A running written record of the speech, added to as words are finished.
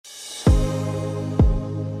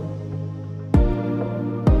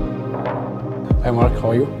Hi Mark, how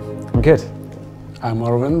are you? I'm good. I'm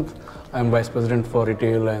Arvind. I'm Vice President for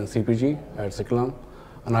Retail and CPG at Ciclam,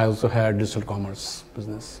 and I also had digital commerce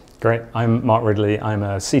business. Great. I'm Mark Ridley. I'm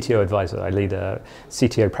a CTO advisor. I lead a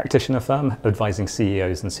CTO practitioner firm advising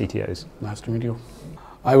CEOs and CTOs. Nice to meet you.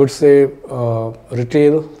 I would say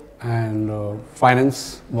retail and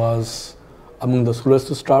finance was among the slowest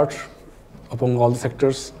to start among all the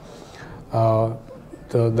sectors.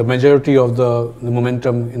 The majority of the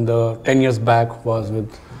momentum in the 10 years back was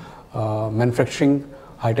with manufacturing,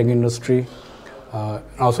 high-tech industry, and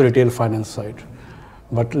also retail finance side.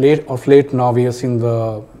 But late now we have seen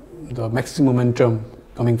the maximum momentum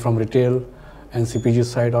coming from retail and CPG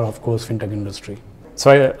side, or of course fintech industry.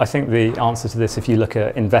 So I think the answer to this, if you look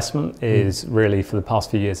at investment, is really for the past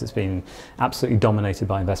few years it's been absolutely dominated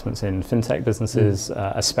by investments in fintech businesses,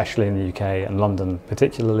 especially in the UK and London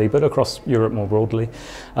particularly, but across Europe more broadly.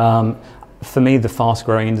 For me, the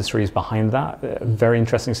fast-growing industries behind that, very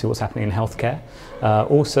interesting to see what's happening in healthcare.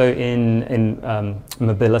 Also in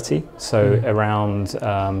mobility, so around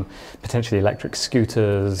potentially electric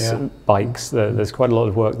scooters, bikes. There's quite a lot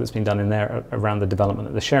of work that's been done in there around the development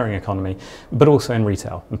of the sharing economy, but also in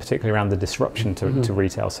retail, and particularly around the disruption to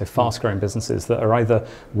retail. So fast-growing businesses that are either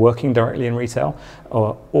working directly in retail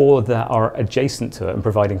or that are adjacent to it and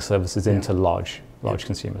providing services into large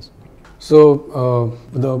consumers. So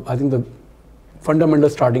I think the fundamental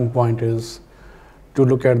starting point is to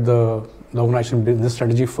look at the organization business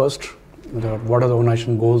strategy first. What are the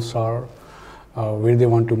organization goals are, where they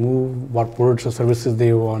want to move, what products or services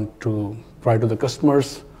they want to provide to the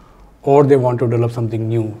customers, or they want to develop something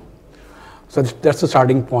new. So that's the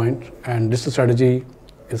starting point, and this strategy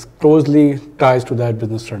is closely ties to that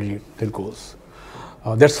business strategy, their goals.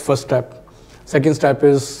 That's the first step. Second step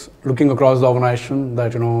is looking across the organization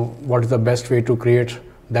that, what is the best way to create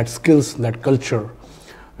that skills, that culture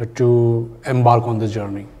to embark on this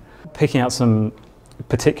journey. Picking out some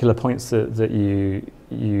particular points that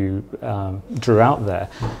you drew out there,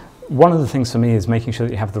 one of the things for me is making sure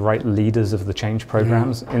that you have the right leaders of the change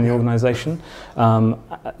programs in the organization.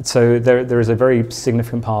 So there is a very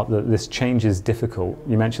significant part that this change is difficult.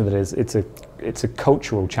 You mentioned that it's a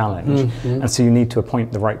cultural challenge, and so you need to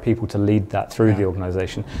appoint the right people to lead that through the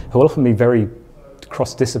organization, who will often be very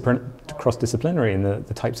cross-disciplinary in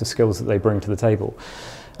the types of skills that they bring to the table.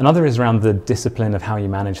 Another is around the discipline of how you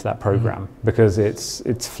manage that program, because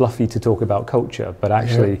it's fluffy to talk about culture, but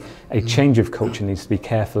actually a change of culture needs to be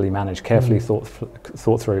carefully managed, carefully thought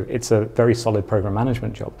through. It's a very solid program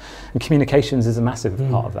management job, and communications is a massive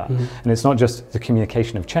part of that. And it's not just the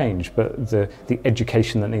communication of change, but the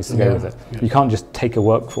education that needs to go with it. You can't just take a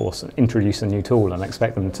workforce and introduce a new tool and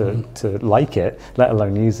expect them to like it, let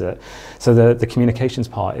alone use it. So the communications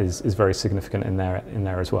part is very significant in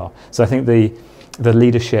there as well. So I think the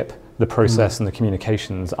leadership, the process and the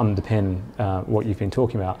communications underpin what you've been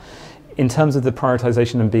talking about. In terms of the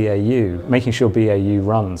prioritization and BAU, making sure BAU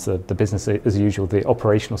runs, the business as usual, the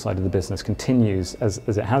operational side of the business continues as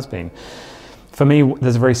it has been. For me,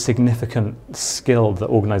 there's a very significant skill that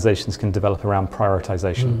organizations can develop around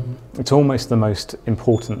prioritization. It's almost the most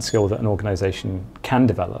important skill that an organization can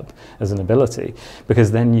develop as an ability, because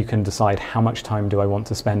then you can decide how much time do I want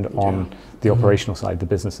to spend on the operational side, the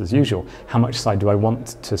business as usual, how much side do I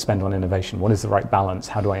want to spend on innovation, what is the right balance,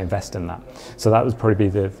 how do I invest in that? So that would probably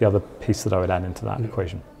be the other piece that I would add into that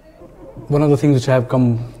equation. One of the things which I have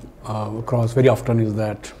come across very often is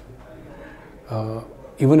that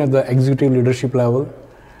even at the executive leadership level,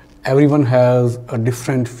 everyone has a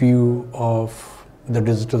different view of the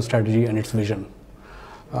digital strategy and its vision.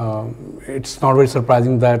 It's not very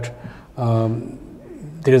surprising that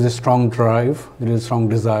there is a strong drive, there is a strong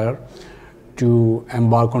desire to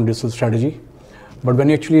embark on digital strategy. But when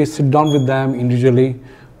you actually sit down with them individually,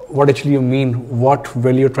 what actually you mean, what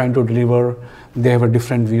value you're trying to deliver, they have a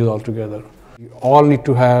different view altogether. You all need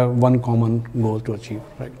to have one common goal to achieve,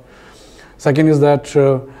 right? Second is that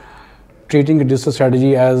treating a digital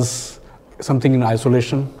strategy as something in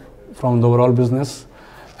isolation from the overall business,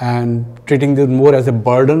 and treating it more as a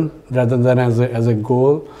burden rather than as a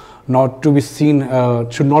goal, not to be seen,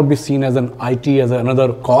 should not be seen as an IT as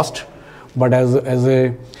another cost, but as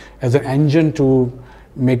an engine to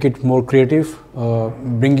make it more creative,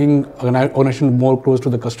 bringing an organization more close to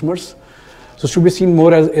the customers. So it should be seen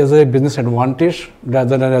more as a business advantage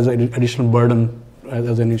rather than as an additional burden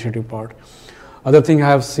as an initiative part. Other thing I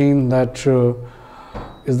have seen that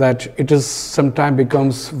is that it is sometimes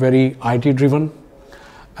becomes very IT driven,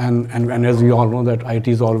 and as we all know that IT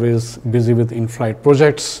is always busy with in-flight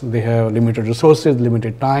projects. They have limited resources,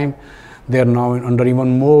 limited time. They are now under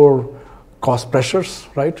even more cost pressures,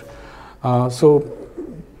 right? So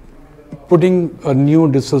putting a new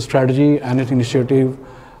digital strategy and an initiative,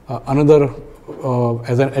 another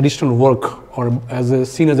as an additional work or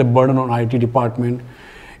seen as a burden on IT department,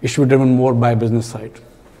 it should be driven more by business side.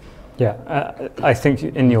 Yeah, I think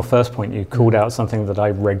in your first point you called out something that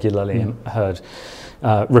I regularly heard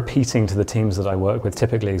repeating to the teams that I work with,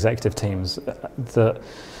 typically executive teams, that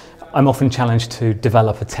I'm often challenged to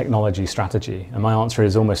develop a technology strategy, and my answer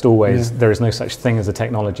is almost always there is no such thing as a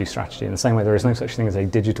technology strategy. In the same way there is no such thing as a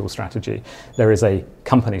digital strategy, there is a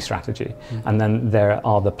company strategy, and then there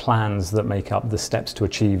are the plans that make up the steps to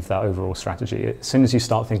achieve that overall strategy. As soon as you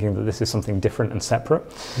start thinking that this is something different and separate,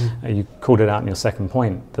 you called it out in your second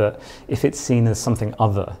point, that if it's seen as something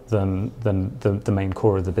other than the main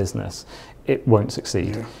core of the business, it won't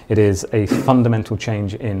succeed. Yeah. It is a fundamental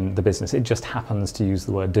change in the business. It just happens to use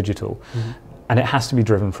the word digital. And it has to be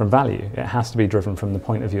driven from value. It has to be driven from the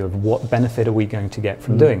point of view of what benefit are we going to get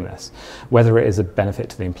from doing this? Whether it is a benefit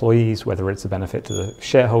to the employees, whether it's a benefit to the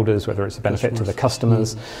shareholders, whether it's a benefit to the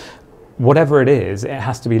customers. Whatever it is, it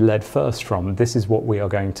has to be led first from, this is what we are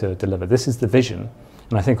going to deliver. This is the vision.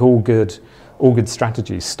 And I think all good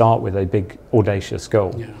strategies start with a big, audacious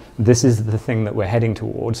goal. Yeah. This is the thing that we're heading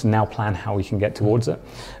towards. Now plan how we can get towards it.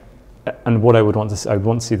 And what I would want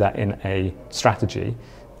to see that in a strategy.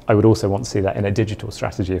 I would also want to see that in a digital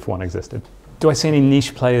strategy if one existed. Do I see any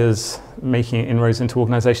niche players making inroads into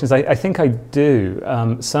organizations? I think I do.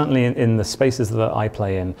 Certainly in the spaces that I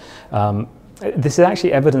play in. This is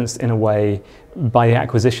actually evidenced in a way by the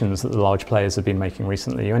acquisitions that the large players have been making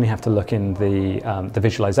recently. You only have to look in the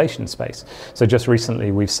visualization space. So just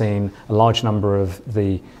recently we've seen a large number of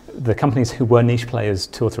the companies who were niche players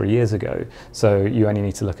 2 or 3 years ago. So you only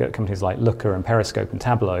need to look at companies like Looker and Periscope and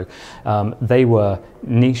Tableau. They were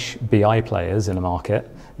niche BI players in a market.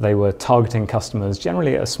 They were targeting customers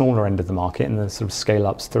generally at a smaller end of the market in the sort of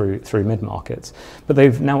scale-ups through mid-markets. But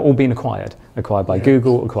they've now all been acquired by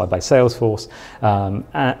Google, acquired by Salesforce,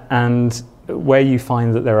 and where you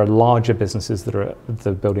find that there are larger businesses that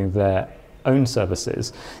are building their own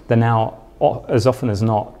services, they're now as often as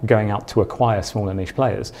not going out to acquire smaller niche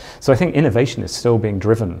players. So I think innovation is still being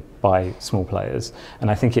driven by small players,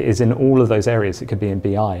 and I think it is in all of those areas. It could be in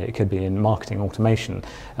BI, it could be in marketing automation,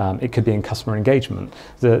 it could be in customer engagement.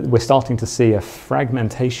 We're starting to see a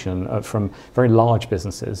fragmentation from very large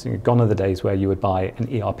businesses. Gone are the days where you would buy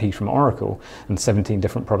an ERP from Oracle and 17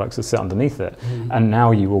 different products that sit underneath it, and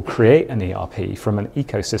now you will create an ERP from an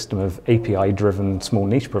ecosystem of API-driven small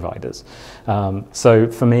niche providers.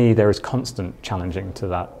 So for me, there is constant challenging to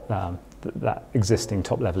that existing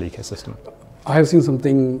top-level ecosystem. I have seen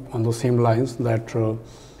something on those same lines, that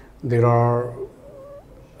there are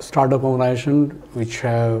startup organizations which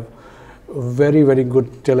have very, very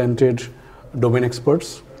good, talented domain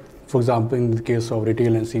experts. For example, in the case of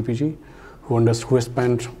retail and CPG, who have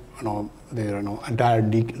spent their entire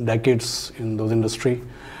decades in those industry,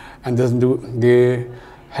 and they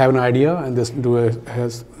have an idea and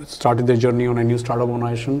has started their journey on a new startup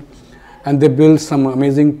organization, and they build some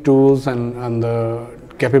amazing tools and the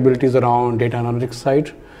capabilities around data analytics side,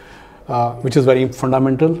 which is very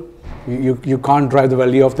fundamental. You can't drive the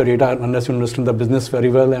value of the data unless you understand the business very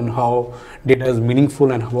well and how data is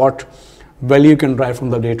meaningful and what value you can drive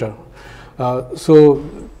from the data. So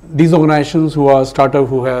these organizations who are startup,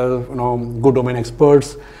 who have good domain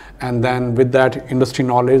experts, and then with that industry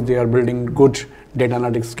knowledge, they are building good data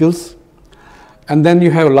analytics skills. And then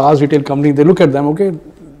you have a large retail company. They look at them, okay,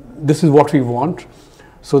 this is what we want.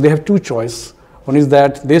 So they have two choices. One is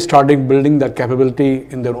that they started building that capability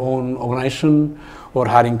in their own organization, or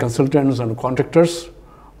hiring consultants and contractors,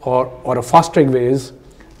 or a fast track way is,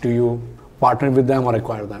 do you partner with them or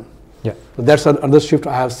acquire them? Yeah. So that's another shift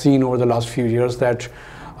I have seen over the last few years, that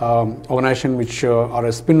organizations which are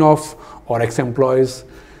a spin-off or ex-employees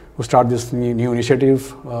who start this new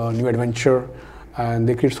initiative, new adventure, and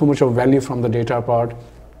they create so much of value from the data part,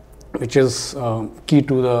 which is key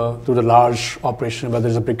to the large operation, whether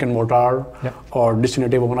it's a brick and mortar or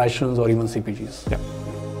distributed organizations or even CPGs. Yeah.